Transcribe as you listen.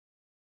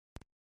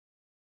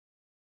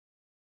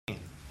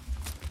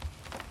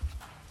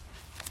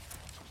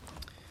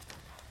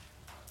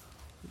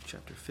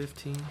chapter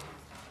 15.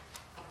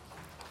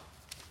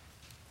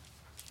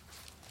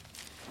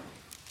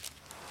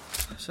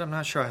 So I'm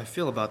not sure how I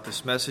feel about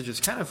this message. It's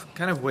kind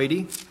of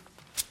weighty,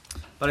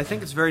 but I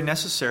think it's very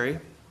necessary.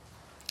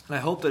 And I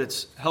hope that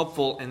it's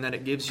helpful and that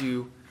it gives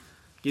you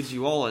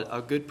all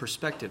a good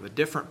perspective, a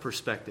different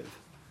perspective.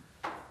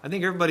 I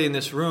think everybody in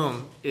this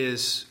room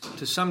is,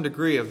 to some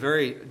degree, a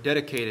very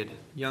dedicated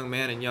young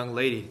man and young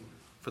lady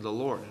for the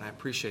Lord, and I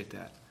appreciate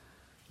that.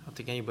 I don't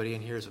think anybody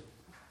in here is a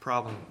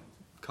problem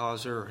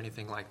causer or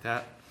anything like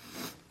that.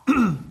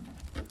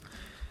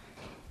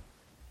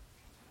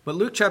 But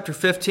Luke chapter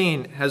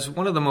 15 has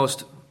one of the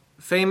most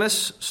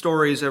famous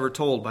stories ever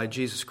told by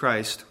Jesus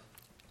Christ.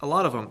 A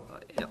lot of them,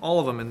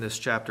 all of them in this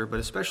chapter, but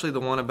especially the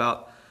one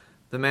about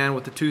the man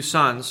with the two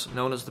sons,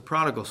 known as the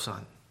prodigal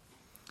son.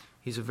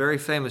 He's a very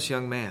famous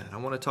young man. I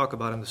want to talk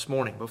about him this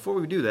morning. Before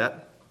we do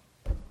that,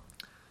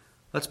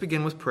 let's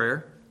begin with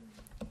prayer,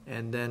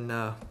 and then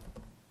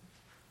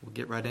we'll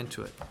get right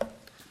into it.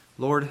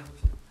 Lord,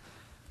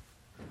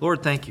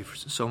 thank you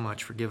so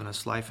much for giving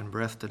us life and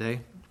breath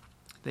today.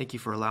 Thank you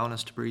for allowing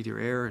us to breathe your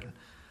air and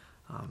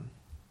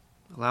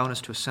allowing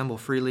us to assemble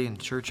freely in the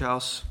church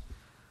house.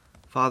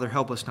 Father,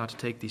 help us not to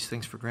take these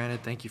things for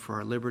granted. Thank you for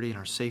our liberty and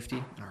our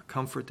safety and our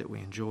comfort that we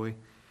enjoy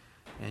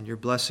and your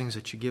blessings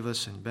that you give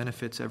us and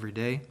benefits every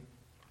day.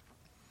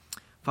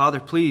 Father,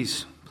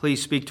 please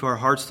speak to our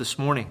hearts this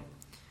morning.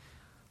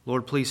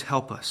 Lord, please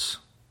help us.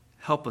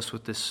 Help us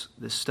with this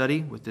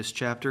study, with this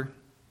chapter.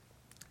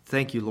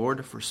 Thank you,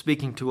 Lord, for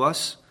speaking to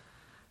us.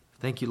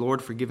 Thank you,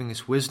 Lord, for giving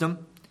us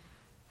wisdom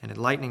and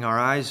enlightening our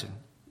eyes and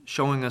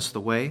showing us the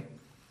way.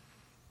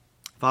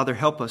 Father,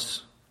 help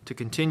us to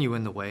continue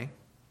in the way.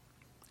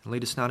 And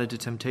lead us not into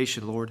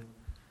temptation, Lord.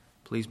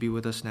 Please be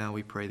with us now.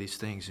 We pray these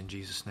things in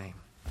Jesus' name.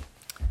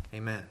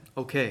 Amen.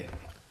 Okay,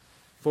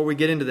 before we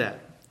get into that,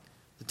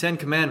 the Ten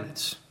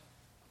Commandments.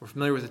 We're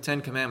familiar with the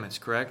Ten Commandments,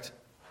 correct?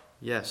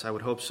 Yes, I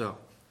would hope so.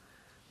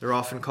 They're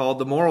often called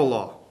the moral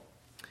law.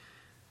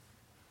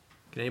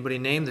 Can anybody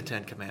name the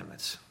Ten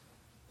Commandments?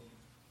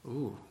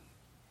 Ooh.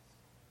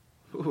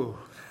 Well,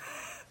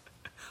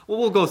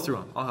 we'll go through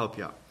them. I'll help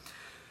you out.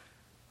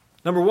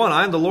 Number 1,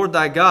 I am the Lord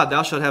thy God.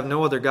 Thou shalt have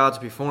no other gods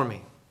before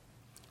me.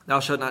 Thou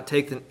shalt not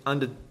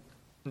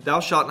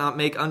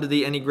make unto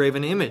thee any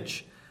graven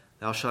image.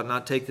 Thou shalt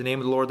not take the name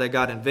of the Lord thy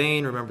God in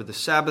vain. Remember the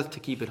Sabbath to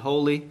keep it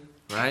holy,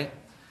 right?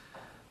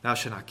 Thou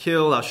shalt not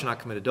kill. Thou shalt not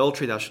commit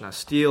adultery. Thou shalt not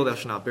steal. Thou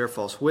shalt not bear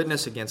false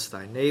witness against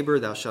thy neighbor.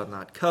 Thou shalt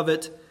not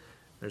covet.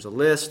 There's a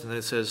list, and then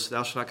it says,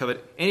 thou shalt not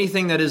covet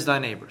anything that is thy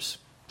neighbor's.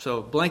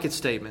 So, blanket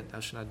statement, thou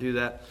shalt not do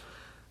that.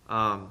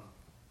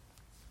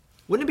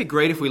 Wouldn't it be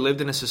great if we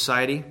lived in a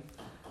society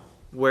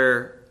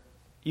where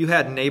you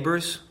had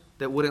neighbors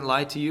that wouldn't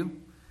lie to you,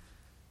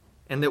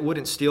 and that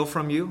wouldn't steal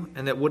from you,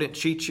 and that wouldn't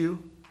cheat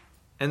you,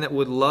 and that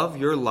would love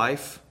your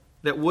life,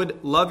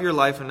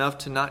 enough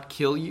to not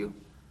kill you?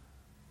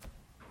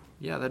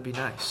 Yeah, that'd be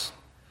nice.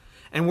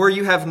 And where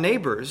you have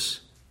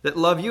neighbors that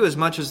love you as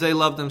much as they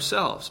love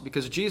themselves.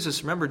 Because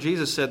Jesus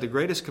said the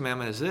greatest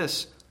commandment is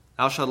this: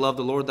 thou shalt love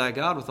the Lord thy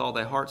God with all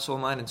thy heart, soul,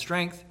 mind, and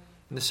strength.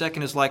 And the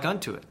second is like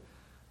unto it: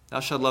 thou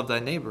shalt love thy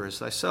neighbor as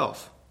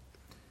thyself.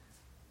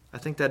 I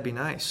think that'd be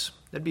nice.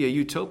 That'd be a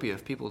utopia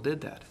if people did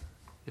that.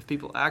 If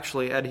people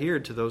actually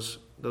adhered to those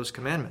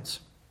commandments.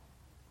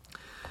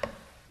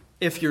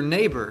 If your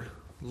neighbor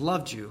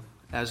loved you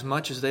as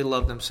much as they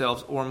love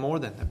themselves or more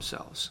than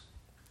themselves.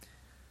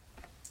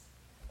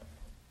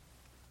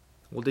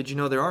 Well, did you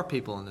know there are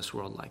people in this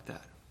world like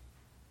that?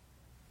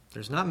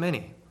 There's not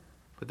many,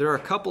 but there are a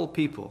couple of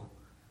people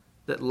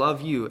that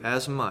love you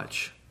as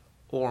much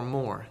or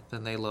more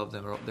than they love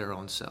their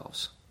own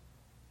selves.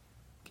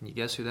 Can you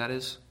guess who that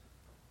is?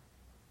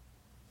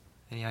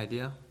 Any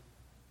idea?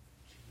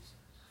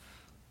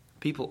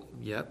 People,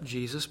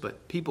 Jesus,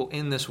 but people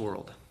in this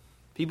world.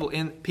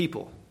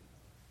 People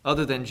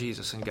other than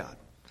Jesus and God.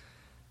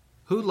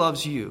 Who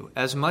loves you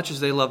as much as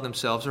they love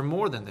themselves or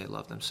more than they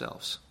love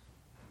themselves?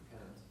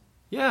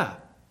 Yeah,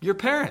 your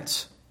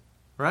parents,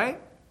 right?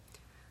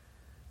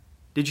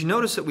 Did you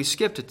notice that we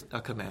skipped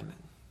a commandment?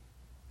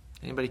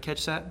 Anybody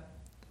catch that?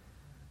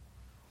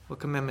 What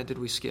commandment did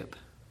we skip?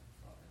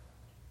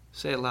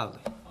 Say it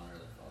loudly.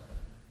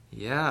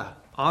 Yeah,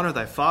 honor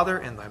thy father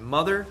and thy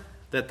mother,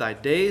 that thy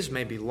days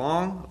may be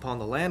long upon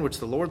the land which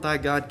the Lord thy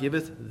God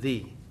giveth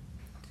thee.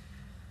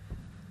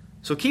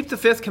 So keep the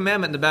fifth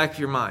commandment in the back of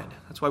your mind.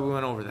 That's why we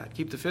went over that.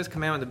 Keep the fifth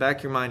commandment in the back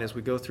of your mind as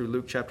we go through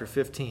Luke chapter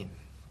 15.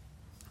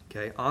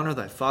 Okay, honor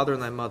thy father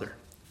and thy mother.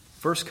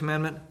 First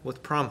commandment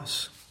with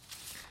promise.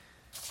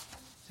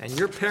 And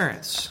your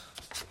parents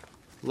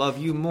love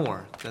you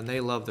more than they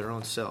love their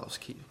own selves.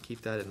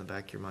 Keep that in the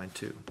back of your mind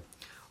too.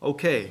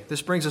 Okay,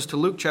 this brings us to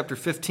Luke chapter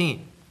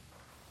 15.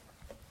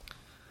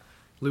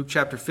 Luke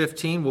chapter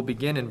 15 will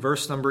begin in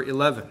verse number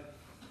 11.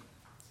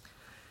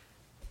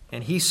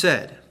 And he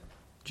said,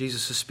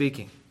 Jesus is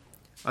speaking,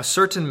 a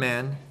certain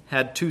man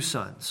had 2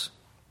 sons.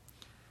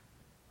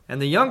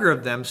 And the younger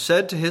of them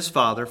said to his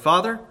father,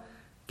 Father,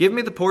 give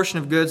me the portion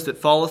of goods that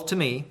falleth to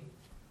me.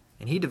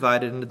 And he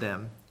divided unto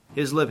them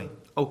his living.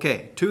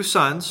 Okay, 2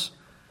 sons.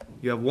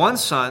 You have one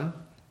son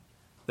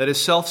that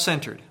is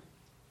self-centered.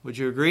 Would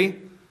you agree?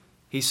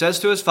 He says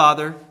to his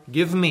father,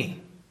 give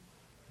me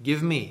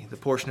the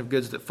portion of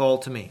goods that fall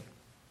to me.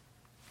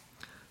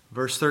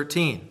 Verse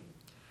 13.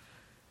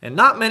 And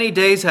not many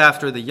days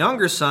after, the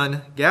younger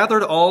son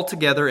gathered all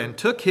together and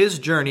took his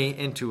journey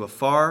into a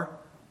far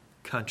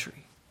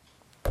country.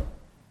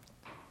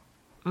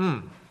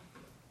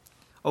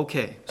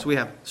 Okay,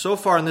 so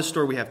far in this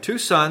story we have two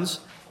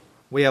sons.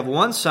 We have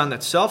one son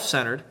that's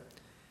self-centered.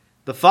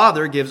 The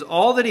father gives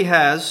all that he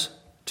has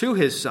to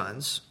his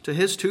sons, to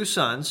his two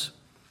sons.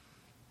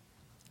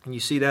 And you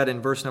see that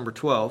in verse number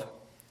 12.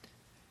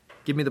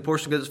 Give me the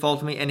portion of goods that fall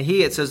to me. And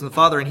he, it says in the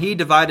father, and he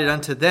divided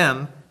unto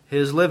them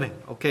his living.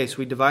 Okay, so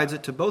he divides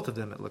it to both of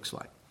them, it looks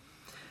like.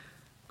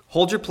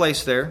 Hold your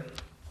place there.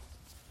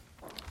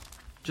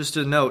 Just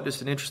a note,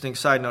 just an interesting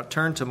side note.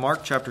 Turn to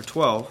Mark chapter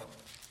 12.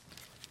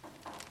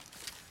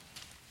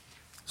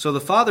 So the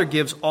father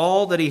gives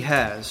all that he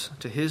has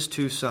to his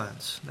two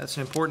sons. That's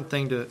an important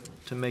thing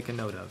to make a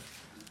note of.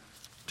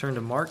 Turn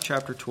to Mark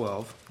chapter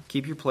 12.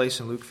 Keep your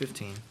place in Luke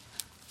 15.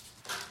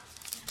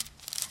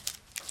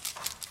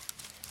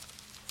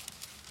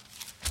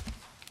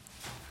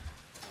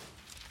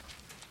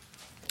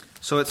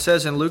 So it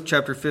says in Luke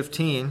chapter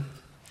 15,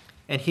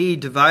 and he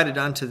divided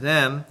unto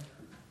them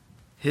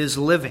his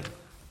living.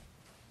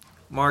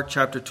 Mark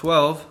chapter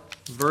 12,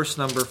 verse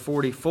number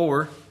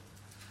 44.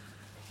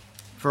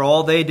 For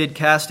all they did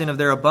cast in of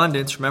their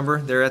abundance.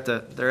 Remember, they're at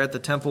the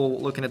temple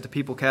looking at the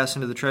people cast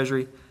into the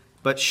treasury.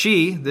 But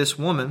she, this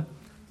woman,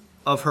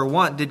 of her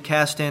want did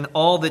cast in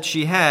all that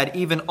she had,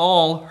 even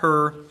all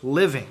her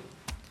living.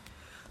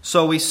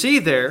 So we see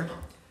there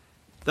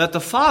that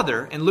the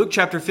father, in Luke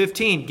chapter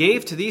 15,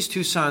 gave to these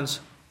two sons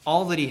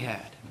all that he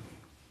had.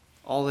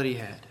 All that he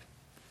had.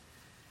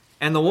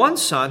 And the one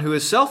son, who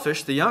is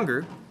selfish, the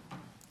younger,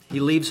 he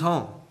leaves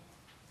home.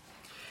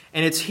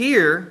 And it's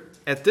here,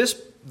 at this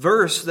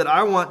verse, that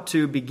I want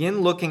to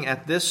begin looking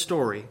at this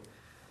story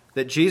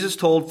that Jesus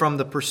told from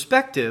the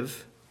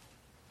perspective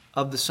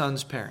of the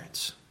son's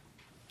parents.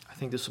 I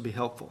think this will be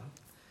helpful.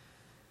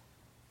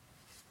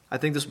 I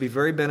think this will be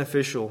very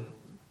beneficial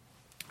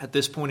at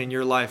this point in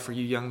your life for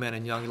you young men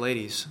and young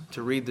ladies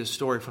to read this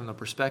story from the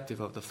perspective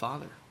of the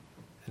father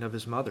and of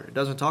his mother. It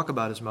doesn't talk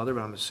about his mother,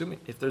 but I'm assuming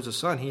if there's a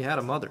son, he had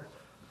a mother.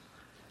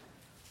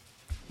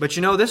 But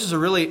you know, this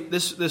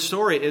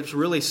story, it's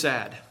really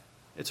sad.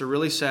 It's a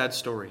really sad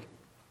story.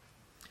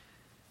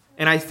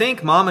 And I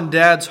think mom and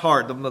dad's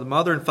heart, the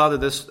mother and father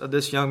of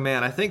this young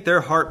man, I think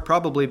their heart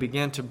probably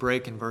began to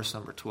break in verse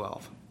number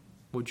 12.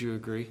 Would you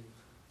agree?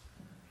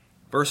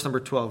 Verse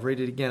number 12, read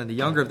it again. And the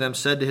younger of them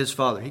said to his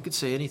father, he could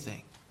say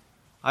anything.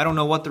 I don't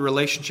know what the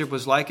relationship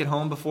was like at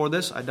home before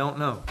this. I don't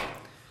know.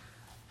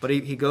 But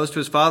he goes to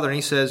his father and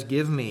he says,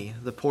 give me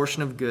the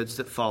portion of goods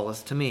that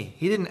falleth to me.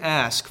 He didn't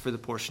ask for the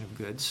portion of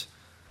goods.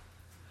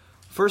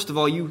 First of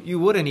all, you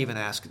wouldn't even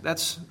ask.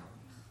 That's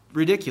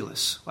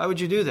ridiculous. Why would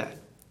you do that?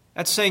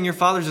 That's saying your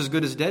father's as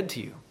good as dead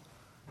to you.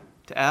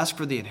 To ask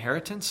for the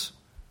inheritance?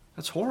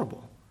 That's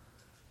horrible.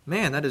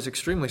 Man, that is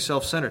extremely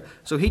self-centered.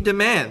 So he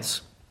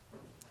demands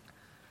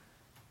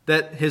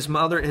that his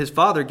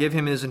father give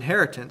him his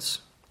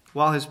inheritance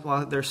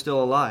while they're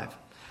still alive.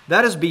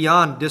 That is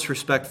beyond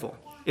disrespectful.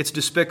 It's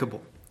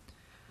despicable.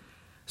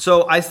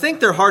 So I think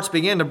their hearts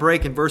began to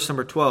break in verse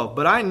number 12,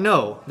 but I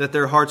know that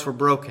their hearts were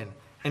broken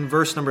in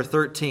verse number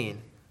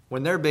 13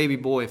 when their baby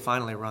boy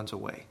finally runs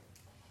away.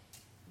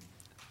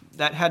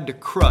 That had to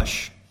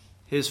crush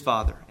his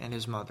father and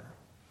his mother.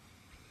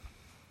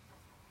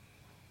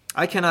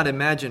 I cannot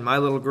imagine my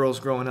little girls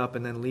growing up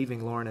and then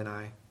leaving Lauren and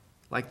I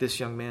like this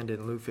young man did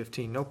in Luke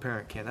 15. No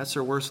parent can. That's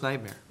their worst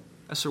nightmare.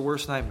 That's their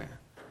worst nightmare.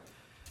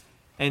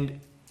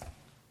 And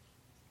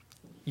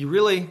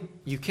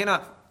you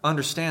cannot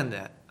understand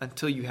that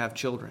until you have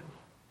children.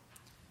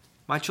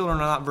 My children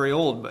are not very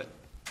old, but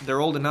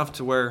they're old enough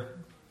to where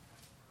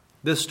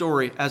this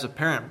story, as a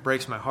parent,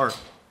 breaks my heart.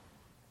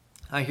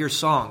 I hear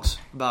songs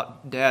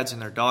about dads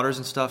and their daughters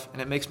and stuff,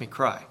 and it makes me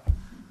cry.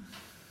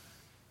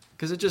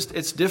 Because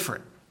it's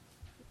different.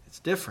 It's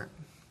different.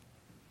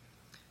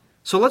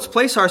 So let's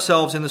place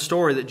ourselves in the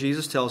story that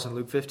Jesus tells in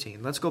Luke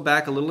 15. Let's go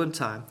back a little in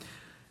time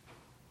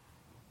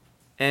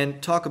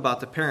and talk about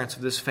the parents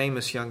of this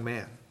famous young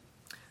man.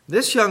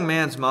 This young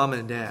man's mom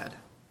and dad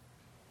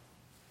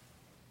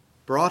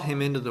brought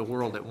him into the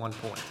world at one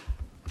point.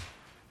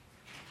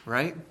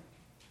 Right?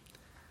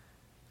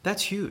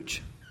 That's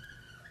huge.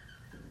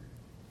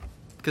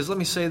 Because let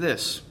me say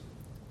this.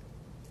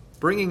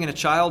 Bringing a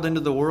child into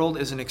the world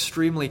is an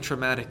extremely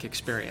traumatic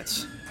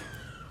experience.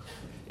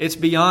 It's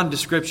beyond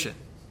description.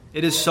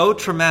 It is so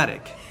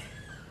traumatic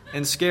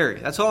and scary.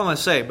 That's all I'm going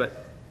to say,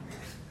 but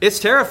it's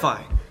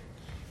terrifying.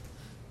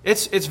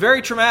 It's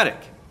very traumatic.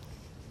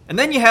 And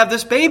then you have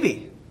this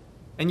baby,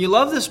 and you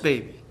love this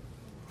baby.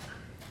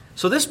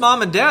 So this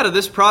mom and dad of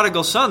this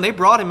prodigal son, they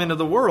brought him into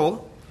the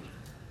world.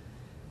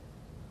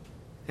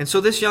 And so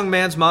this young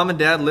man's mom and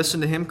dad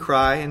listened to him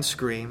cry and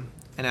scream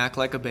and act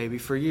like a baby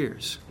for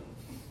years.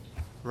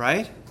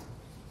 Right?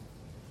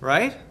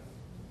 Right?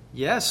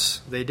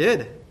 Yes, they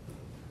did.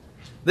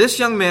 This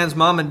young man's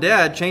mom and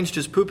dad changed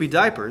his poopy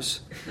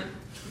diapers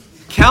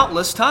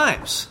countless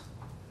times.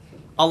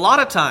 A lot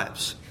of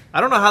times. I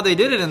don't know how they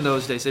did it in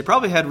those days. They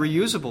probably had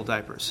reusable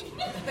diapers.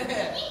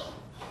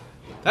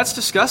 That's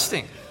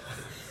disgusting.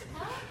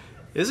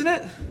 Isn't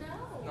it?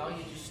 No,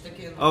 you just stick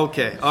it in the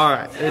Okay, all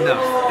right.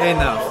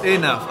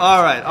 Enough.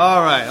 All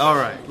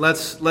right.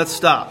 Let's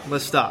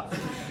stop.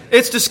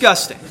 It's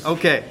disgusting.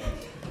 Okay.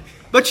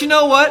 But you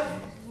know what?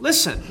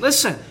 Listen.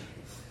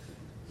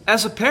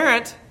 As a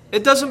parent,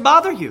 it doesn't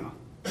bother you.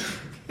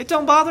 It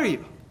don't bother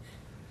you.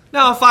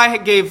 Now, if I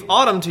gave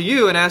Autumn to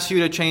you and asked you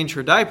to change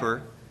her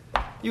diaper,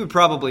 you would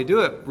probably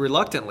do it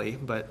reluctantly,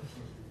 but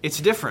it's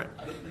different.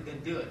 I don't think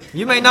I'd do it.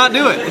 You may not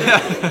do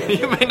it.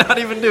 You may not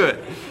even do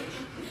it.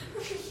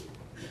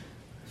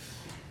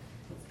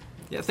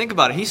 Yeah, think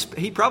about it.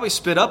 He probably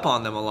spit up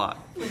on them a lot.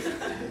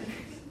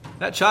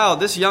 That child,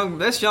 this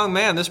young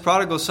man, this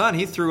prodigal son,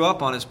 he threw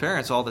up on his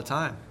parents all the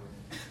time.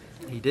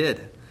 He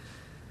did.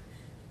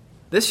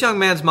 This young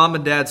man's mom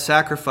and dad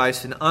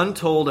sacrificed an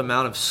untold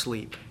amount of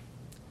sleep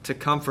to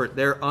comfort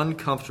their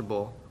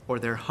uncomfortable or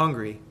their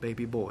hungry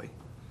baby boy.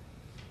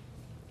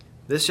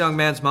 This young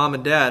man's mom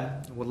and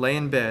dad would lay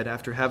in bed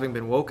after having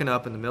been woken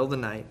up in the middle of the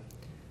night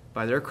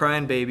by their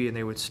crying baby, and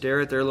they would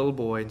stare at their little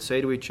boy and say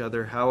to each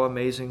other how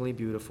amazingly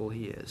beautiful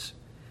he is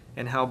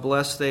and how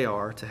blessed they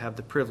are to have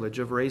the privilege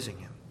of raising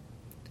him.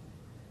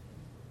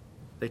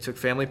 They took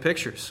family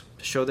pictures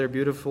to show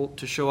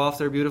off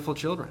their beautiful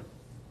children.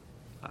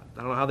 I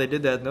don't know how they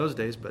did that in those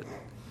days, but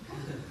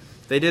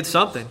they did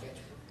something.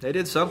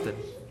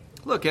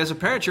 Look, as a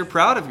parent, you're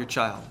proud of your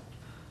child.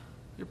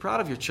 You're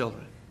proud of your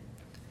children.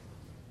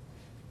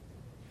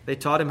 They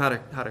taught him how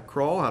to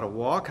crawl, how to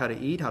walk, how to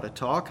eat, how to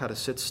talk, how to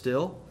sit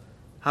still,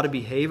 how to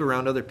behave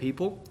around other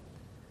people.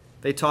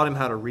 They taught him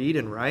how to read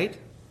and write.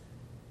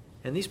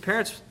 And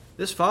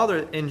this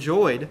father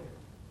enjoyed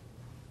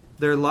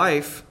their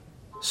life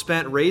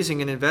spent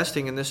raising and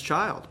investing in this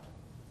child.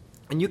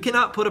 And you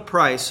cannot put a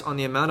price on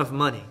the amount of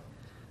money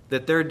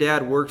that their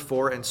dad worked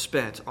for and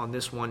spent on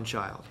this one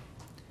child.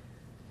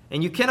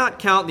 And you cannot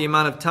count the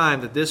amount of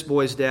time that this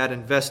boy's dad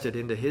invested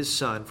into his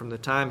son from the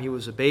time he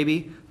was a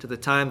baby to the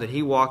time that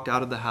he walked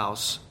out of the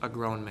house a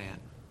grown man.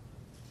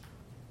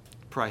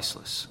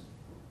 Priceless.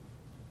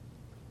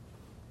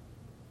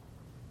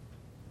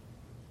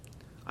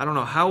 I don't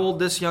know how old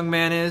this young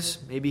man is.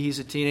 Maybe he's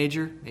a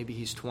teenager. Maybe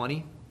he's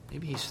 20.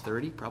 Maybe he's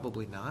 30.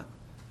 Probably not.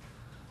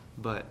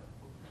 But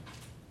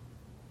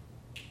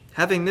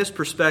having this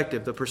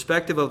perspective, the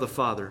perspective of the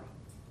Father,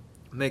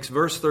 makes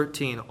verse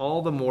 13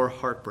 all the more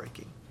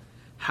heartbreaking.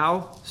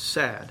 How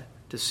sad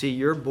to see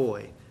your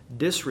boy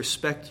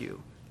disrespect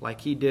you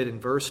like he did in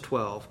verse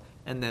 12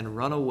 and then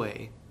run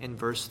away in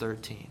verse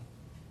 13.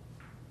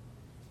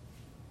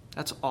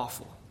 That's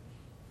awful.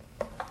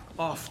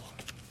 Awful.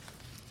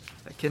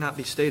 That cannot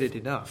be stated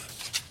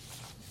enough.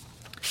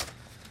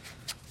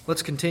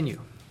 Let's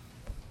continue.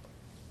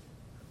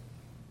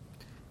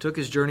 Took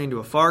his journey into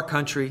a far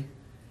country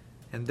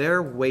and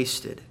there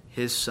wasted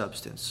his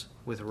substance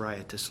with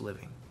riotous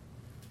living.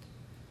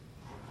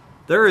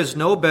 There is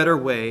no better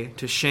way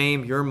to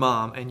shame your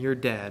mom and your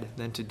dad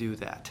than to do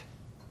that.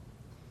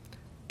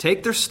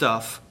 Take their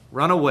stuff,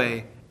 run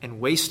away,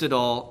 and waste it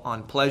all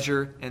on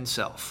pleasure and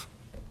self.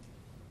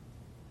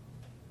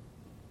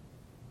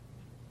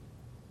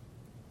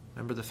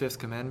 Remember the fifth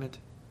commandment?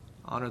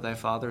 Honor thy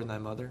father and thy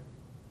mother,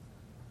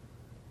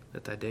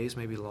 that thy days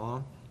may be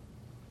long.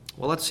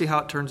 Well, let's see how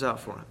it turns out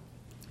for him.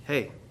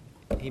 Hey,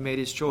 he made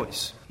his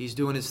choice. He's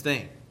doing his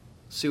thing.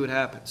 See what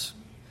happens.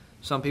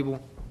 Some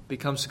people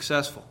become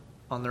successful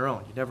on their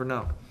own. You never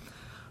know.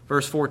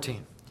 Verse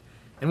 14.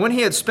 And when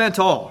he had spent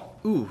all,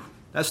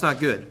 that's not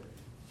good.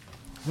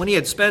 When he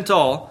had spent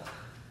all,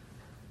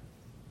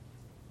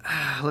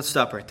 let's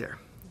stop right there.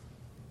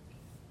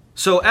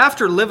 So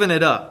after living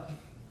it up,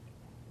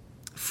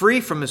 free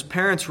from his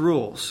parents'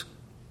 rules,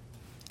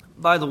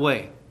 by the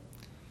way,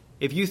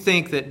 if you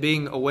think that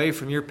being away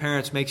from your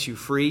parents makes you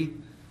free,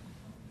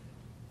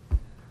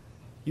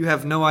 you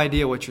have no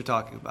idea what you're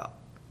talking about.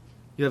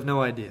 You have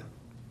no idea.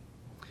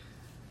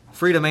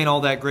 Freedom ain't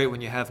all that great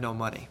when you have no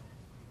money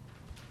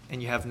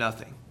and you have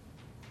nothing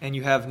and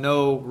you have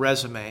no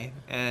resume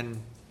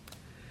and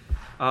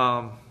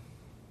but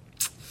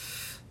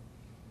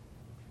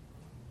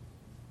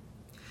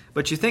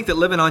you think that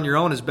living on your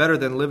own is better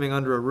than living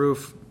under a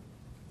roof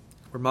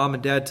where mom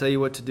and dad tell you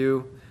what to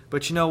do.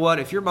 But you know what?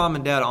 If your mom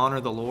and dad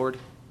honor the Lord,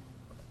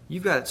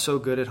 you've got it so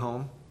good at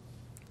home.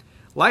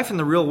 Life in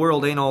the real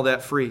world ain't all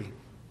that free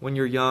when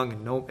you're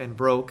young and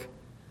broke,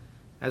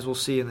 as we'll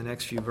see in the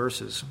next few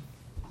verses.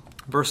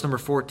 Verse number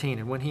 14,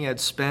 and when he had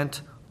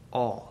spent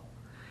all.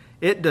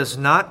 It does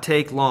not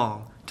take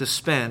long to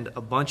spend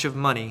a bunch of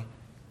money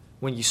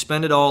when you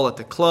spend it all at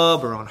the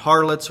club or on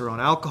harlots or on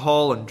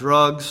alcohol and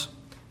drugs.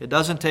 It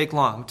doesn't take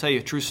long. I'll tell you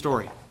a true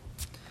story.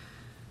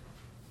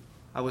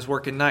 I was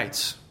working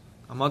nights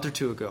a month or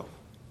two ago,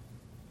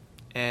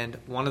 and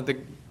one of the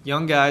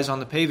young guys on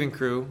the paving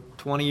crew,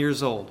 20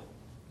 years old,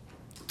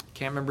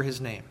 can't remember his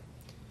name,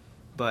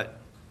 but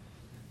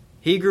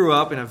he grew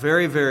up in a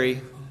very,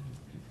 very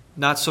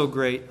not so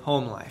great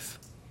home life.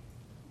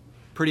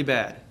 Pretty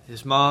bad.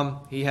 His mom,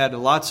 he had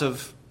lots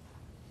of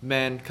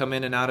men come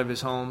in and out of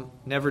his home,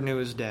 never knew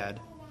his dad.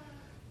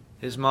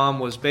 His mom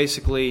was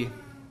basically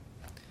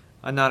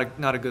not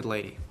a good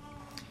lady.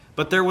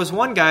 But there was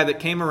one guy that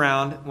came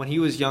around when he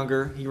was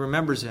younger. He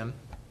remembers him.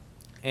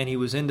 And he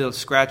was into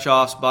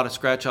scratch-offs, bought a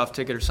scratch-off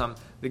ticket or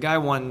something. The guy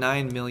won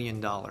 $9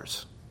 million.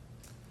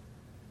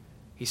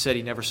 He said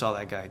he never saw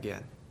that guy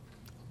again.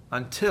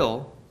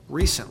 Until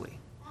recently,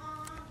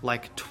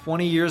 like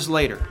 20 years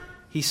later,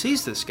 he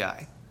sees this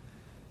guy.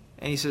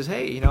 And he says,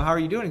 hey, how are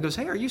you doing? He goes,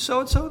 hey, are you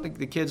so-and-so?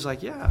 The kid's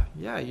like, yeah,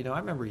 I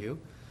remember you.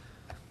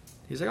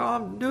 He's like, oh,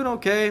 I'm doing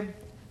okay.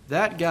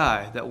 That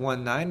guy that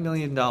won $9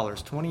 million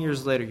 20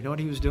 years later, you know what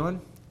he was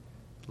doing?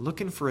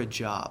 Looking for a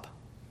job.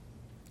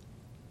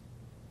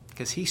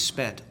 Because he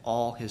spent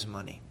all his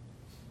money.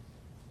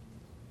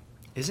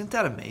 Isn't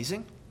that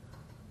amazing?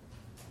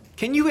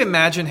 Can you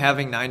imagine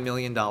having $9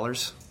 million?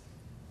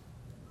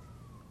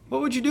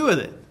 What would you do with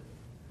it?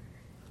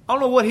 I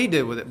don't know what he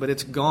did with it, but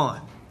it's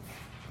gone.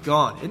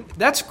 Gone. And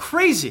that's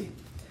crazy.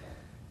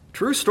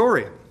 True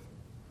story.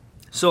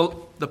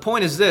 So the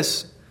point is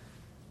this.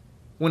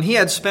 When he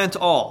had spent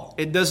all,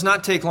 it does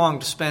not take long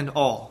to spend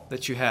all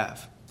that you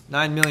have.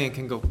 9 million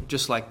can go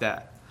just like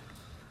that.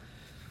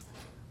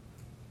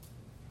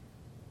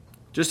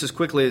 Just as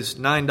quickly as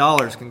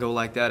 $9 can go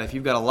like that. If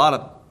you've got a lot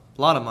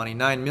of money,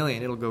 9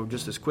 million, it'll go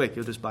just as quick.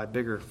 You'll just buy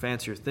bigger,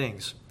 fancier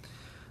things.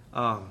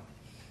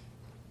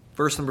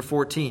 Verse number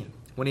 14.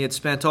 When he had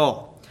spent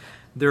all,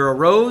 there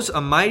arose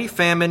a mighty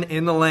famine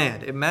in the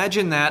land.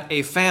 Imagine that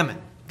a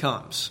famine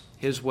comes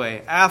his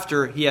way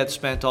after he had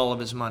spent all of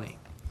his money.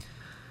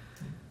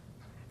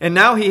 And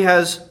now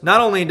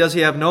not only does he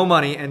have no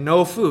money and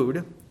no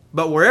food,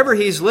 but wherever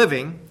he's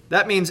living,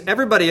 that means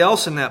everybody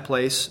else in that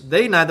place,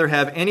 they neither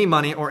have any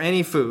money or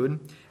any food.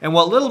 And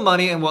what little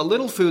money and what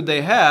little food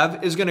they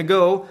have is going to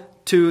go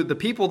to the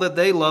people that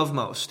they love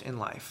most in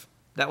life.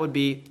 That would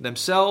be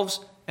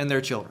themselves and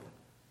their children.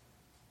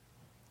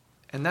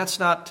 And that's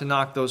not to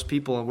knock those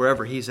people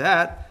wherever he's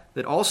at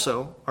that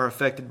also are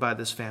affected by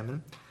this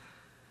famine.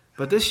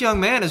 But this young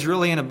man is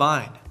really in a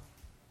bind.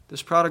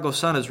 This prodigal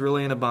son is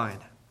really in a bind.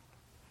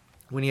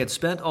 When he had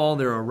spent all,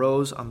 there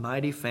arose a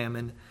mighty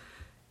famine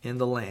in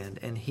the land,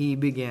 and he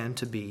began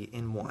to be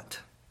in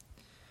want.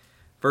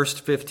 Verse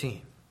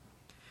 15.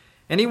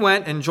 And he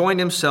went and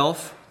joined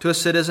himself to a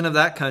citizen of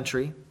that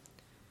country,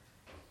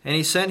 and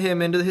he sent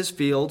him into his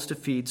fields to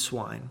feed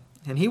swine.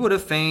 And he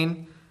would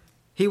fain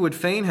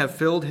have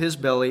filled his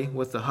belly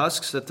with the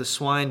husks that the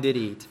swine did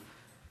eat,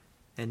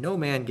 and no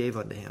man gave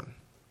unto him.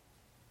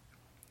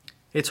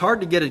 It's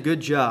hard to get a good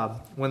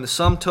job when the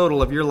sum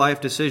total of your life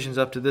decisions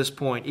up to this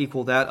point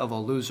equal that of a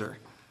loser.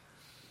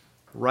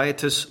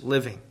 Riotous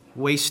living,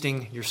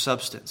 wasting your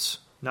substance.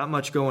 Not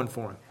much going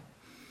for him.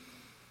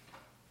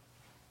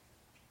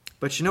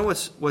 But you know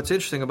what's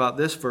interesting about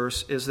this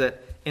verse is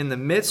that in the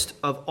midst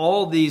of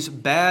all these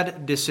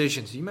bad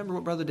decisions, you remember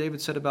what Brother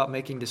David said about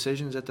making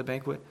decisions at the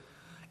banquet?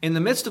 In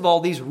the midst of all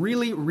these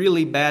really,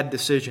 really bad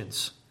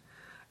decisions,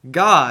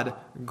 God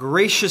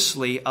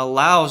graciously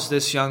allows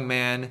this young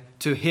man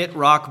to hit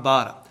rock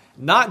bottom.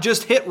 Not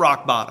just hit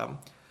rock bottom,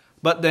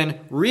 but then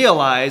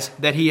realize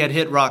that he had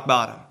hit rock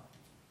bottom.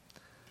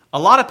 A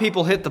lot of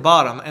people hit the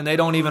bottom and they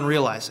don't even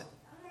realize it.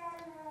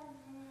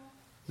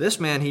 This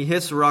man, he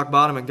hits the rock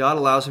bottom and God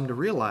allows him to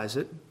realize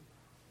it.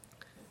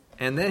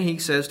 And then he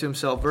says to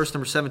himself, verse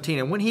number 17,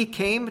 and when he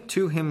came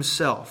to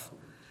himself,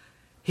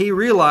 he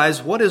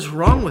realized, what is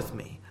wrong with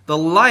me? The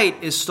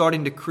light is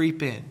starting to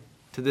creep in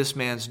to this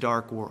man's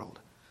dark world.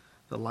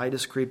 The light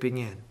is creeping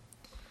in.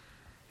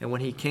 And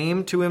when he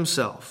came to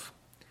himself,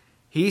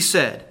 he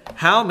said,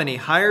 how many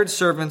hired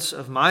servants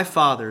of my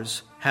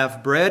father's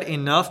have bread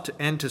enough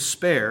and to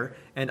spare,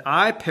 and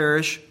I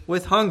perish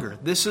with hunger?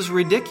 This is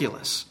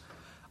ridiculous.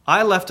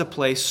 I left a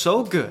place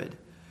so good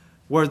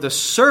where the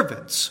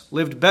servants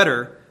lived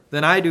better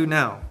than I do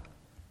now.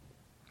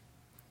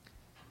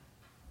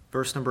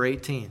 Verse number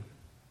 18.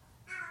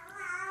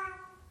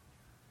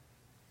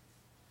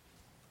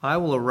 I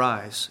will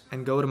arise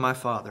and go to my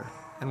father,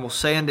 and will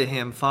say unto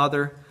him,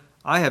 Father,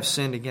 I have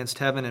sinned against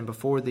heaven and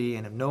before thee,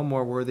 and am no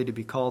more worthy to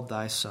be called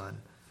thy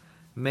son.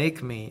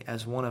 Make me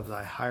as one of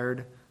thy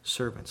hired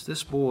servants.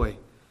 This boy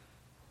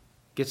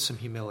gets some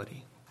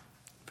humility.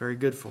 Very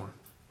good for him.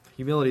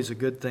 Humility is a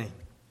good thing.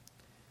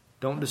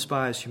 Don't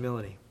despise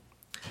humility.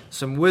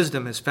 Some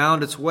wisdom has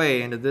found its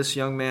way into this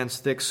young man's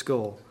thick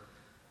skull.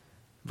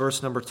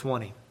 Verse number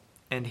 20.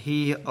 And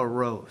he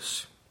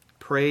arose.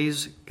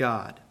 Praise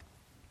God.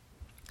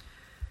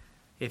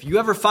 If you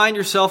ever find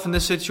yourself in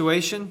this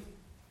situation,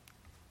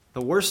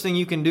 the worst thing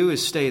you can do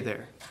is stay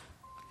there.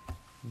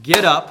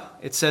 Get up.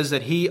 It says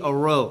that he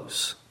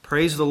arose.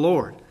 Praise the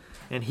Lord.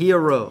 And he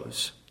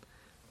arose.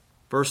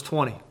 Verse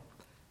 20.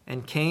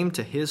 And came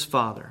to his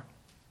father.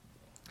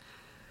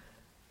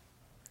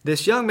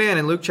 This young man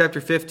in Luke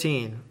chapter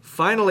 15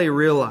 finally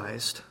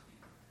realized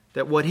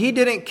that what he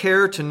didn't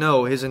care to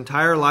know his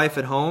entire life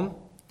at home,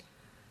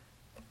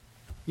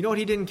 you know what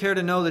he didn't care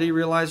to know that he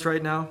realized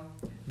right now?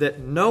 that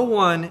no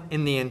one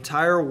in the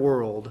entire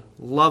world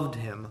loved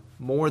him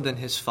more than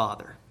his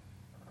Father.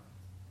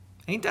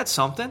 Ain't that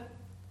something?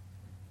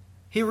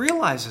 He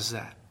realizes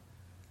that.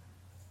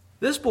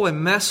 This boy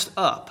messed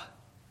up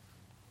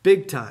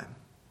big time.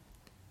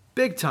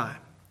 Big time.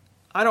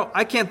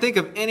 I can't think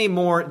of any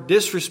more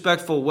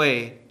disrespectful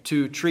way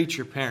to treat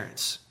your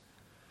parents.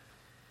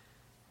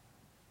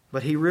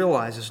 But he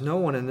realizes no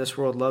one in this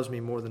world loves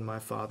me more than my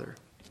Father.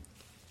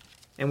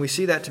 And we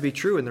see that to be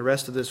true in the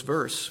rest of this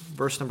verse.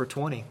 Verse number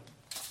 20.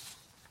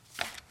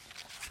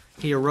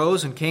 He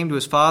arose and came to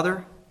his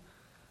father.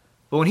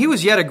 But when he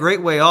was yet a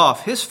great way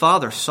off, his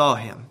father saw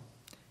him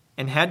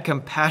and had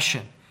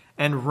compassion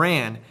and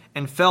ran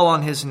and fell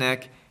on his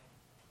neck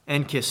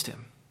and kissed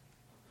him.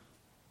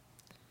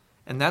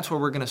 And that's where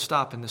we're going to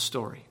stop in this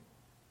story.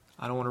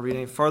 I don't want to read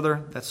any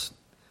further. This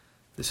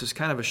is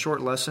kind of a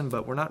short lesson,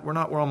 but we're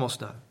almost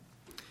done.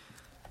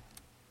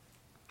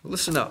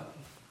 Listen up.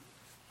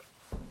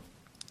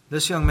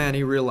 This young man,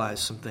 he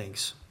realized some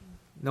things.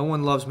 No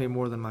one loves me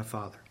more than my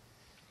Father.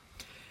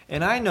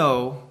 And I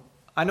know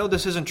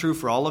this isn't true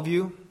for all of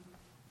you.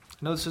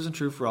 This is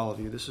true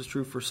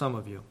for some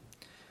of you.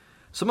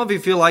 Some of you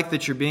feel like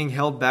that you're being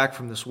held back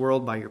from this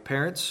world by your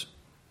parents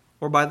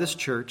or by this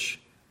church,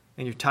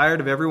 and you're tired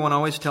of everyone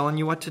always telling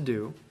you what to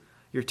do.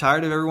 You're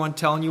tired of everyone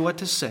telling you what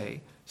to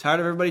say. Tired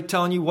of everybody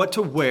telling you what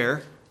to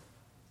wear.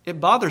 It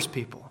bothers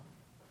people.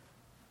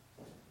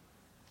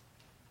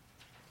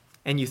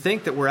 And you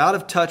think that we're out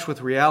of touch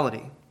with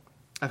reality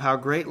of how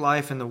great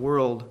life in the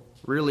world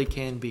really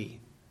can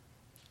be.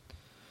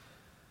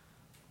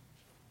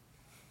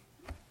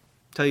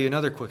 Tell you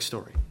another quick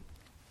story.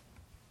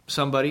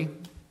 Somebody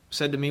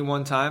said to me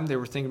one time they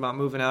were thinking about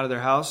moving out of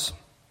their house.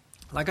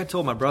 Like I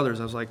told my brothers,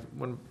 I was like,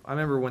 I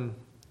remember when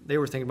they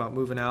were thinking about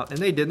moving out, and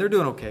they did, and they're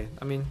doing okay.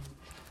 I mean,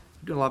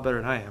 they're doing a lot better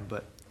than I am,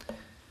 but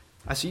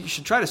I said you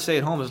should try to stay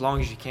at home as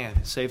long as you can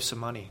and save some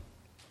money.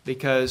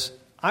 Because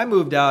I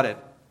moved out at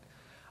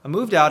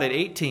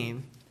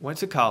 18, went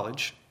to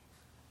college,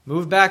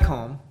 moved back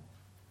home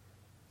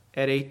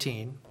at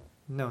 19,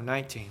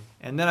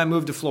 and then I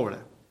moved to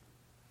Florida.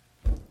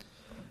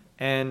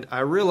 And I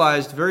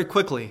realized very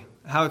quickly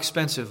how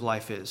expensive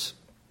life is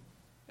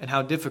and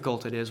how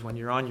difficult it is when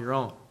you're on your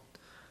own.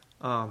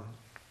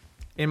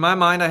 In my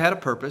mind, I had a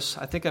purpose.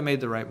 I think I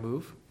made the right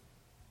move.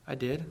 I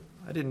did.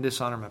 I didn't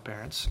dishonor my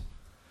parents.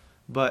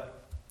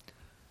 But,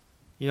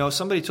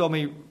 somebody told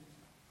me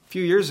a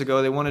few years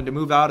ago they wanted to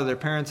move out of their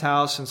parents'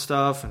 house and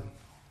stuff. And,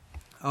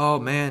 oh,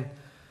 man,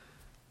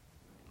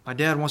 my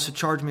dad wants to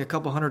charge me a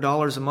couple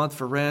 $100 a month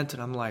for rent.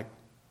 And I'm like,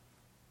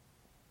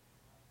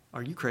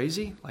 are you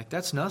crazy? Like,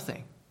 that's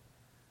nothing.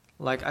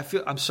 Like,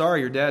 I'm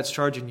sorry your dad's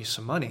charging you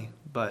some money,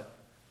 but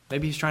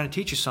maybe he's trying to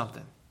teach you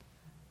something.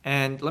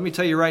 And let me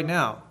tell you right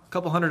now, a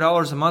couple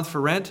 $100 a month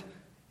for rent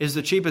is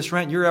the cheapest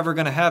rent you're ever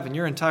going to have in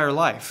your entire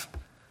life.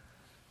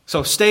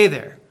 So stay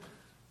there.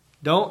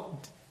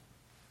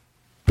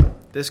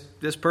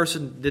 This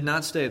person did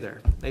not stay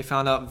there. They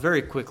found out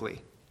very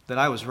quickly that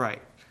I was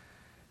right.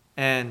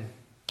 And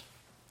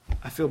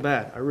I feel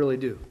bad. I really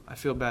do. I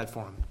feel bad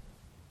for them.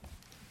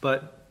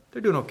 But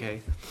they're doing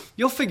okay.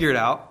 You'll figure it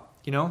out,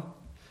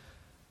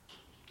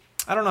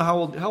 I don't know how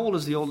old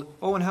is the old...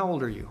 Owen, how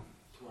old are you?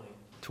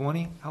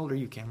 20? How old are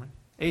you, Cameron?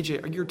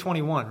 AJ, you're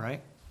 21,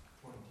 right?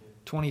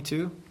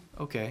 22. 22?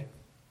 Okay.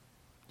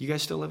 You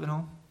guys still live at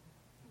home?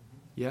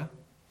 Yeah?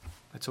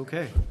 That's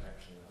okay.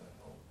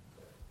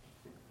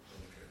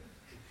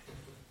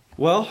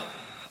 Well,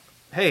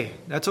 hey,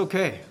 that's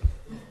okay.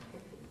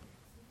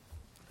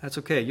 That's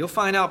okay. You'll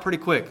find out pretty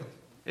quick.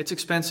 It's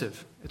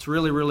expensive. It's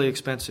really, really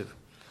expensive.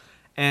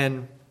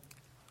 And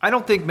I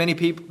don't think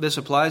this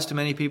applies to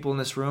many people in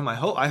this room. I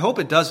hope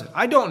it doesn't.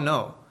 I don't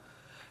know.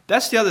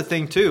 That's the other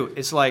thing too.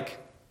 It's like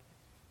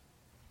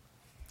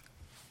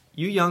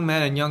you young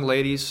men and young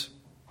ladies,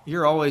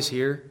 you're always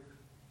here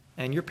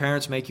and your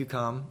parents make you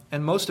come.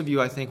 And most of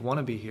you, I think, want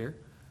to be here.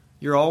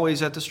 You're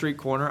always at the street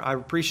corner. I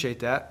appreciate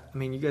that. I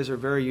mean, you guys are a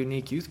very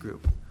unique youth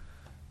group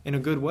in a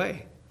good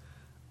way.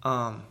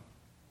 But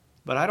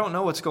I don't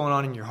know what's going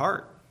on in your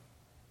heart.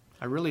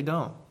 I really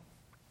don't.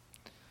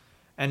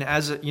 And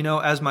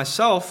as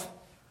myself,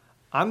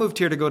 I moved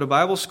here to go to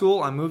Bible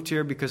school. I moved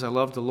here because I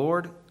love the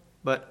Lord.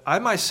 But I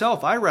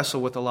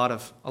wrestle with a lot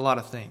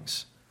of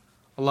things.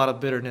 A lot of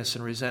bitterness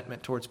and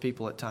resentment towards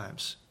people at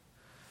times.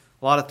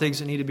 A lot of things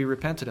that need to be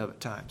repented of at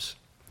times.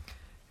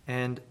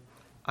 And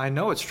I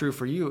know it's true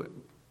for you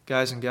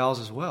guys and gals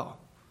as well.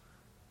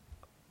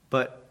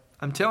 But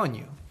I'm telling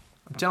you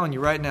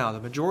right now, the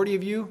majority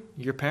of you,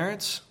 your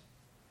parents,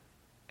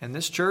 and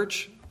this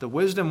church, the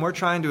wisdom we're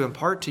trying to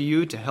impart to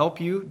you to help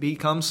you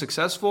become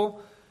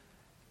successful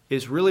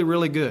is really,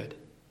 really good.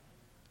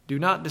 Do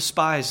not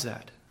despise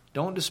that.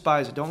 Don't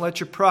despise it. Don't let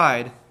your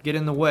pride get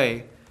in the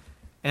way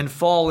and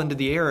fall into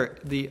the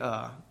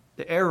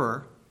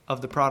error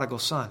of the prodigal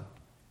son.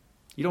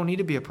 You don't need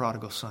to be a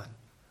prodigal son.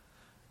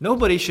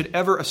 Nobody should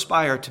ever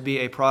aspire to be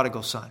a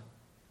prodigal son,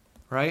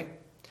 right?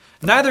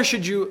 Neither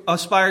should you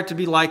aspire to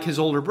be like his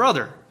older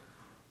brother,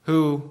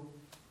 who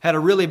had a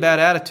really bad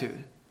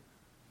attitude.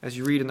 as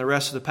you read in the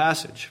rest of the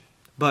passage.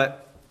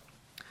 But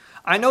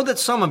I know that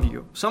some of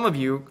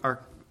you are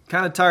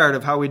kind of tired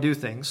of how we do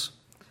things.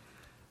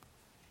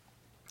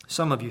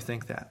 Some of you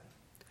think that.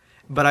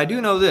 But I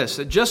do know this,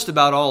 that just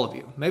about all of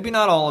you, maybe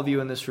not all of you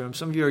in this room,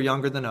 some of you are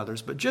younger than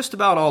others, but just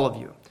about all of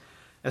you,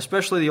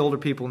 especially the older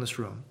people in this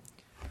room,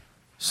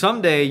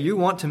 someday you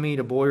want to meet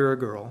a boy or a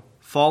girl,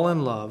 fall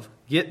in love,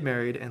 get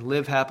married, and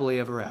live happily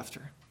ever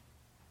after.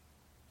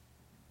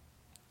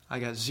 I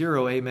got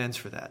 0 amens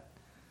for that.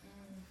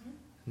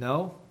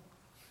 No?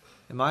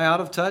 Am I out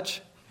of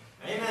touch?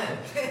 Amen.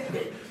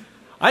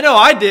 I know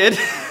I did.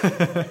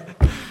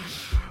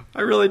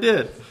 I really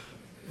did.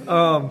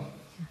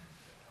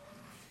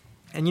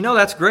 And you know,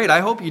 that's great. I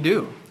hope you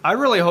do. I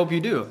really hope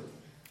you do.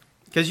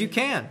 Because you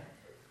can.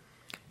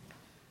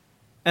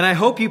 And I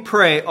hope you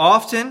pray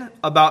often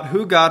about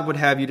who God would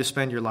have you to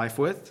spend your life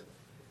with.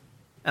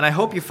 And I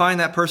hope you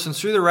find that person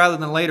sooner rather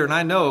than later. And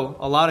I know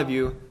a lot of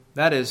you,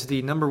 that is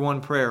the number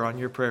one prayer on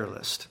your prayer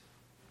list.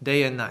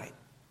 Day and night.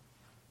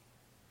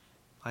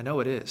 I know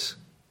it is.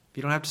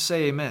 You don't have to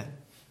say amen.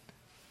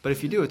 But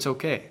if you do, it's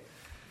okay.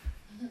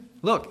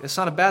 Look, it's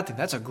not a bad thing.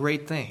 That's a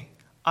great thing.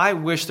 I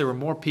wish there were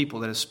more people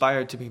that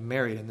aspired to be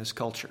married in this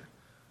culture.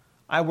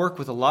 I work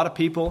with a lot of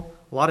people,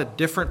 a lot of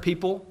different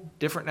people,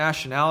 different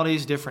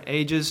nationalities, different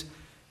ages,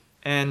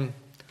 and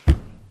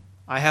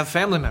I have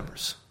family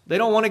members. They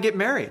don't want to get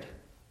married.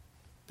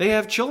 They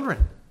have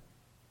children.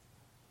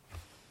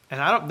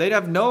 And they'd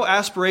have no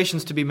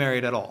aspirations to be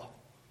married at all.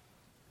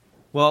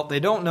 Well, they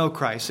don't know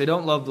Christ. They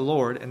don't love the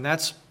Lord, and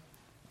that's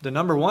the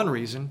number one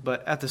reason.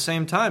 But at the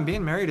same time,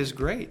 being married is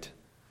great.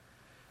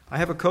 I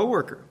have a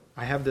coworker.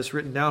 I have this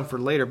written down for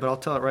later, but I'll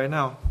tell it right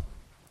now.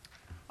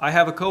 I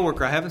have a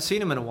coworker. I haven't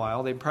seen him in a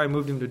while. They probably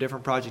moved him to a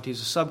different project. He's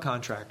a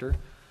subcontractor.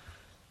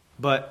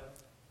 But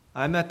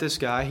I met this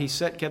guy. He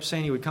kept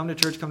saying he would come to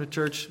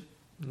church.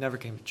 Never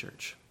came to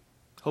church.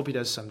 Hope he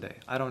does someday.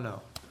 I don't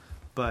know.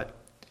 But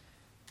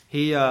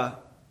he's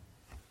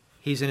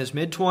in his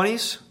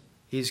mid-20s.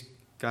 He's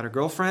got a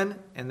girlfriend,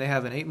 and they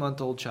have an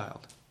 8-month-old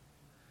child.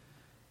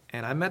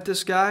 And I met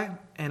this guy,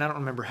 and I don't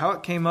remember how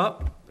it came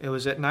up. It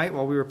was at night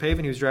while we were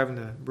paving. He was driving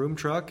the broom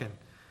truck, and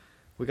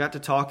we got to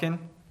talking. And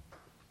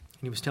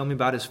he was telling me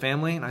about his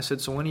family, and I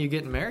said, "So when are you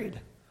getting married?"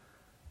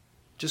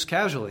 Just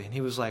casually. And he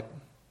was like,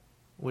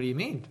 "What do you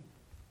mean?"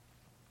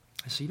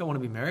 I said, "You don't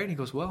want to be married?" He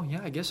goes, "Well,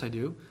 yeah, I guess I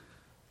do."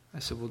 I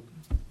said, "Well,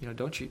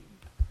 don't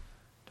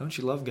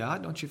you love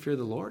God? Don't you fear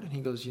the Lord?" And he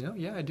goes,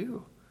 "Yeah, I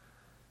do."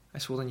 I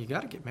said, "Well, then you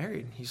got to get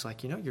married." And he's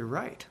like, "You're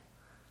right."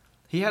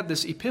 He had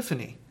this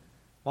epiphany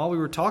while we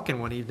were talking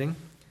one evening.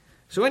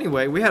 So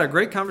anyway, we had a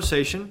great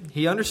conversation.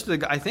 He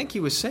understood, I think he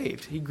was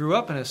saved. He grew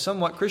up in a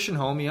somewhat Christian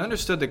home. He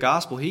understood the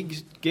gospel. He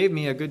gave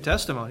me a good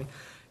testimony.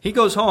 He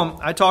goes home.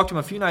 I talked to him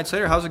a few nights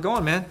later. "How's it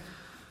going, man?" And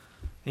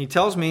he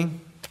tells me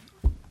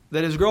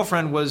that his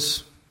girlfriend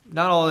was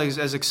not always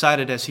as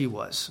excited as he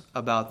was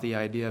about the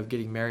idea of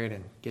getting married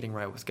and getting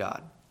right with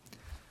God.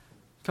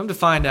 Come to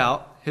find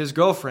out, his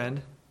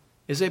girlfriend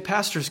is a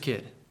pastor's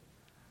kid.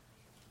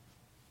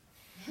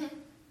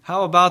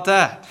 How about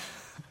that?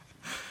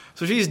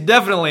 So she's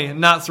definitely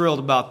not thrilled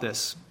about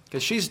this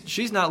because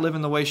she's not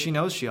living the way she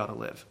knows she ought to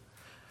live.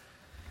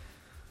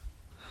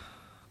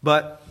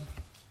 But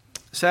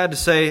sad to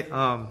say,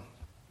 I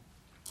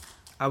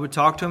would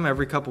talk to him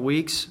every couple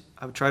weeks.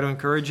 I would try to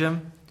encourage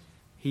him.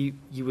 He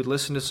would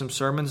listen to some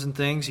sermons and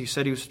things. He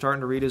said he was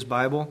starting to read his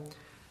Bible.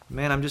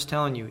 Man, I'm just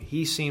telling you,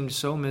 he seemed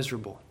so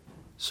miserable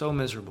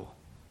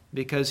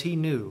because he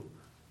knew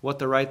what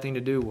the right thing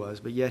to do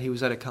was, but yet he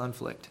was at a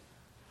conflict.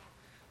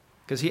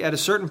 Because at a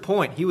certain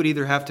point, he would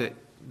either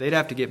they'd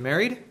have to get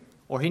married,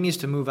 or he needs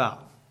to move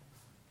out.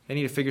 They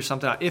need to figure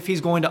something out if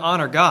he's going to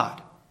honor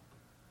God.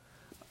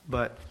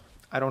 But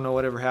I don't know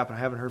whatever happened. I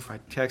haven't heard from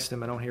him. I text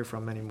him. I don't hear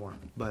from him anymore.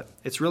 But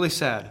it's really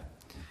sad.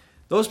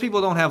 Those people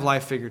don't have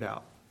life figured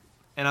out.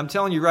 And I'm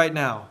telling you right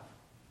now,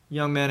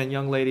 young men and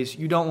young ladies,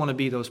 you don't want to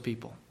be those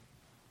people.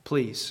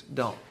 Please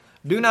don't.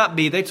 Do not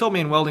be. They told me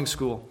in welding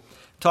school,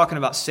 talking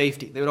about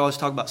safety. They would always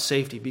talk about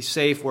safety. Be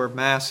safe, wear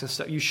masks and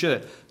stuff. You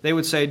should. They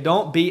would say,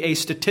 don't be a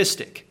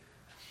statistic.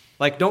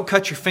 Like, don't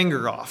cut your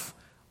finger off.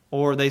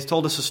 Or they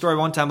told us a story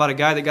one time about a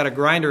guy that got a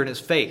grinder in his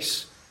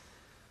face.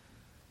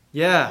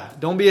 Yeah,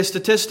 don't be a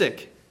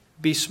statistic.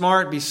 Be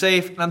smart, be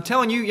safe. And I'm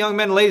telling you, young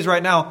men and ladies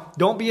right now,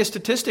 don't be a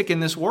statistic in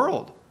this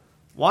world.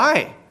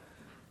 Why?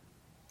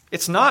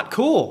 It's not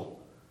cool.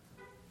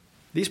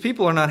 These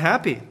people are not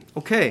happy.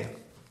 Okay.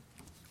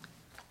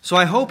 So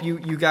I hope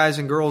you guys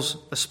and girls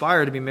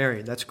aspire to be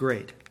married. That's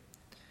great.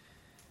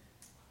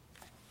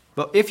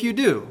 But if you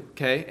do,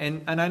 okay,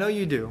 and I know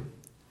you do,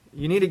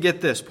 you need to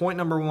get this. Point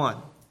number 1.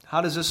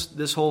 How does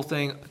this whole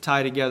thing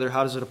tie together?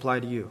 How does it apply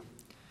to you?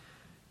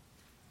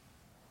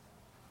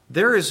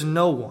 There is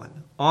no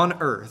one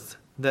on earth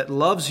that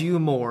loves you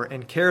more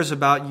and cares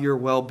about your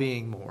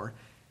well-being more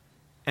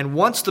and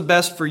wants the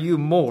best for you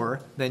more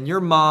than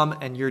your mom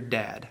and your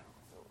dad.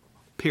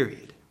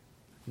 Period.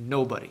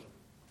 Nobody.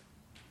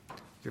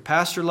 Your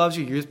pastor loves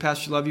you, your youth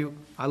pastor loves you,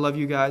 I love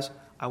you guys,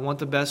 I want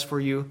the best for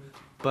you,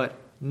 but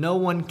No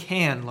one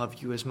can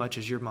love you as much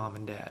as your mom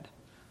and dad.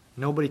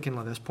 Nobody can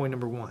love. That's point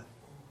number one.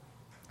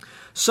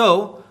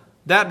 So,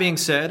 that being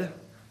said,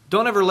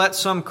 don't ever let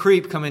some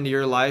creep come into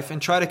your life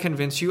and try to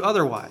convince you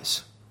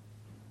otherwise.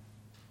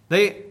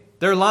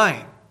 They're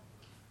lying.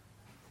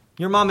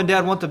 Your mom and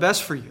dad want the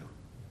best for you.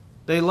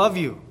 They love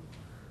you.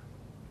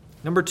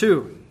 Number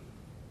two,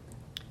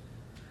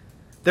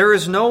 there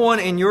is no one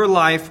in your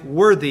life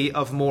worthy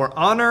of more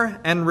honor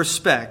and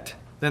respect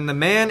than the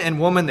man and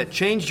woman that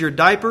changed your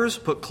diapers,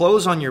 put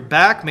clothes on your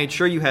back, made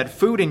sure you had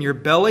food in your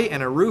belly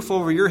and a roof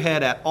over your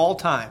head at all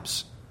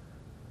times.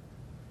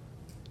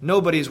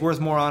 Nobody's worth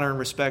more honor and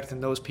respect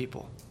than those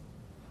people.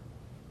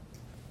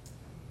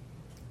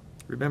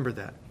 Remember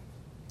that.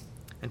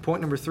 And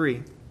point number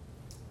three,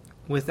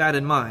 with that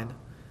in mind,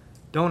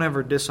 don't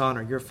ever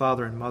dishonor your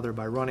father and mother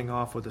by running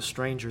off with a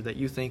stranger that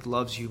you think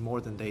loves you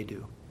more than they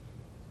do.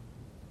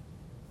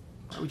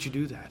 Why would you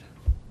do that?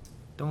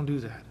 Don't do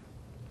that.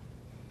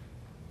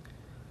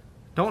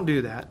 Don't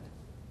do that.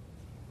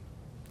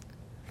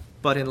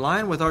 But in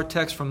line with our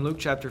text from Luke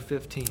chapter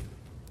 15,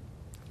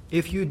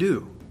 if you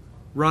do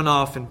run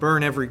off and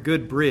burn every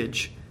good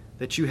bridge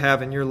that you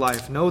have in your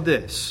life, know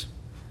this: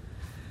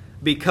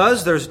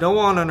 because there's no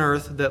one on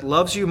earth that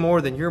loves you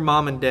more than your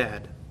mom and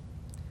dad,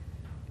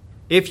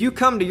 if you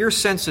come to your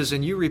senses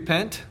and you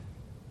repent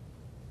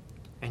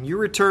and you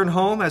return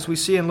home, as we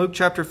see in Luke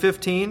chapter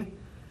 15,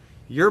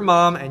 your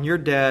mom and your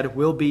dad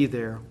will be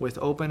there with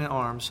open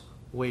arms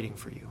waiting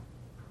for you.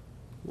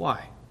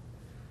 Why?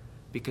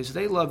 Because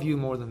they love you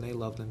more than they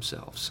love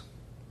themselves.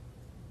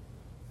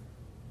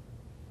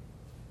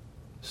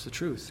 It's the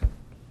truth.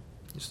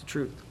 It's the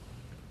truth.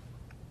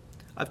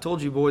 I've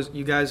told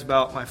you guys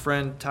about my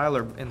friend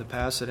Tyler in the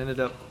past that ended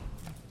up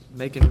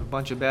making a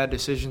bunch of bad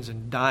decisions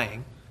and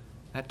dying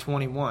at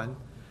 21.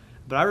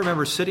 But I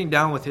remember sitting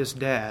down with his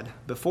dad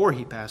before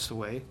he passed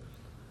away,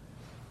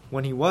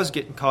 when he was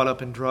getting caught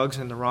up in drugs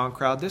and the wrong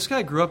crowd. This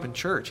guy grew up in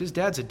church. His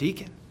dad's a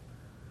deacon.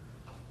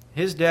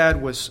 His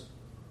dad was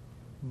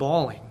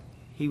bawling.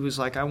 He was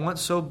like, I want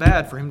so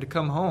bad for him to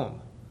come home,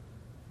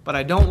 but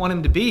I don't want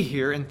him to be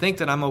here and think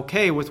that I'm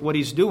okay with what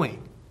he's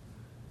doing.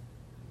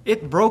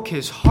 It broke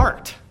his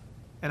heart,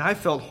 and I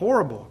felt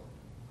horrible.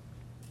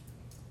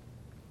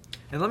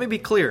 And let me be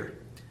clear.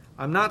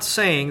 I'm not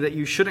saying that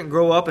you shouldn't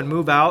grow up and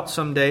move out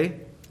someday.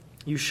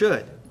 You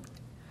should.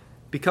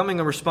 Becoming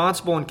a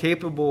responsible and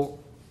capable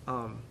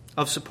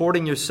of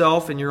supporting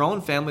yourself and your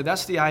own family,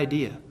 that's the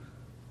idea.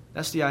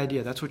 That's the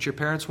idea. That's what your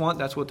parents want.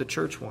 That's what the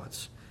church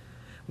wants.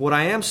 What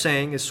I am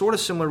saying is sort of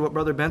similar to what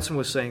Brother Benson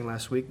was saying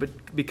last week,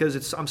 but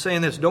because I'm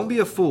saying this: don't be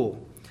a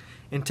fool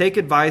and take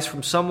advice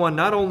from someone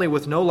not only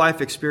with no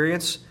life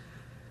experience,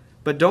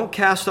 but don't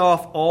cast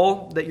off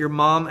all that your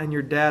mom and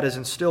your dad has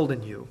instilled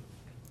in you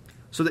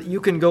so that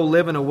you can go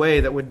live in a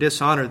way that would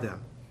dishonor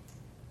them.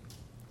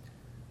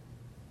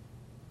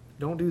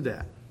 Don't do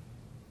that.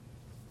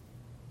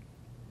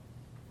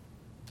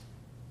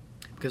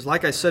 Because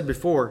like I said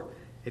before,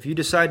 if you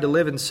decide to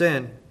live in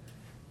sin,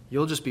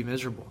 you'll just be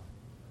miserable.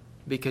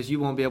 Because you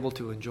won't be able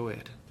to enjoy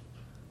it.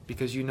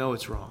 Because you know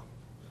it's wrong.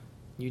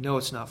 You know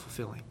it's not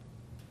fulfilling.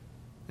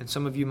 And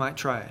some of you might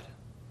try it.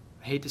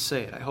 I hate to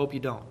say it. I hope you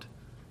don't.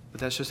 But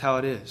that's just how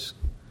it is.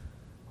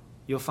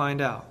 You'll find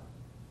out.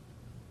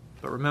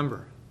 But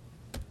remember,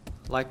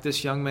 like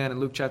this young man in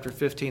Luke chapter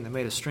 15 that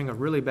made a string of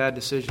really bad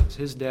decisions,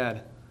 his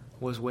dad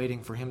was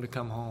waiting for him to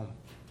come home.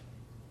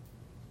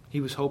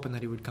 He was hoping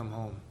that he would come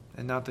home.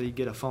 And not that he'd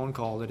get a phone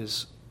call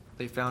that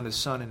they found his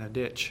son in a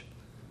ditch.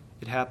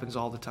 It happens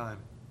all the time.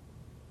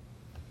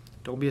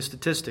 Don't be a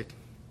statistic.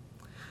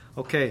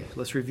 Okay,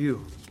 let's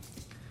review.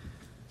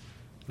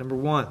 Number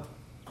one,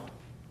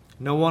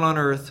 no one on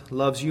earth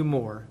loves you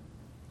more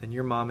than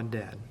your mom and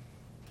dad.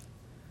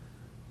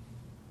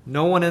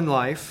 No one in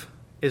life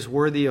is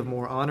worthy of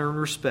more honor and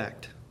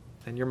respect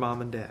than your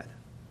mom and dad.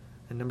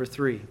 And number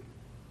three,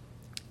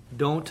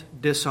 don't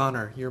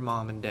dishonor your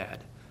mom and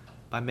dad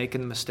by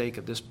making the mistake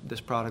of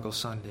this prodigal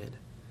son did.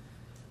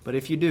 But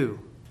if you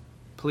do,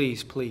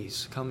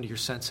 please come to your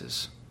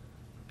senses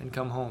and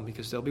come home,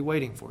 because they'll be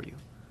waiting for you.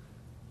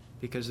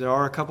 Because there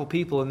are a couple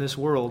people in this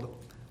world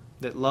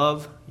that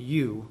love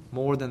you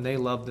more than they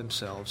love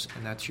themselves,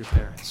 and that's your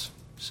parents.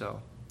 So,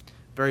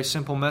 very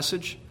simple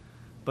message,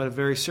 but a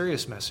very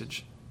serious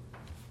message.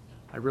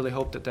 I really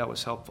hope that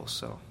was helpful.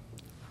 So,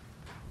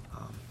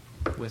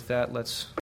 with that, let's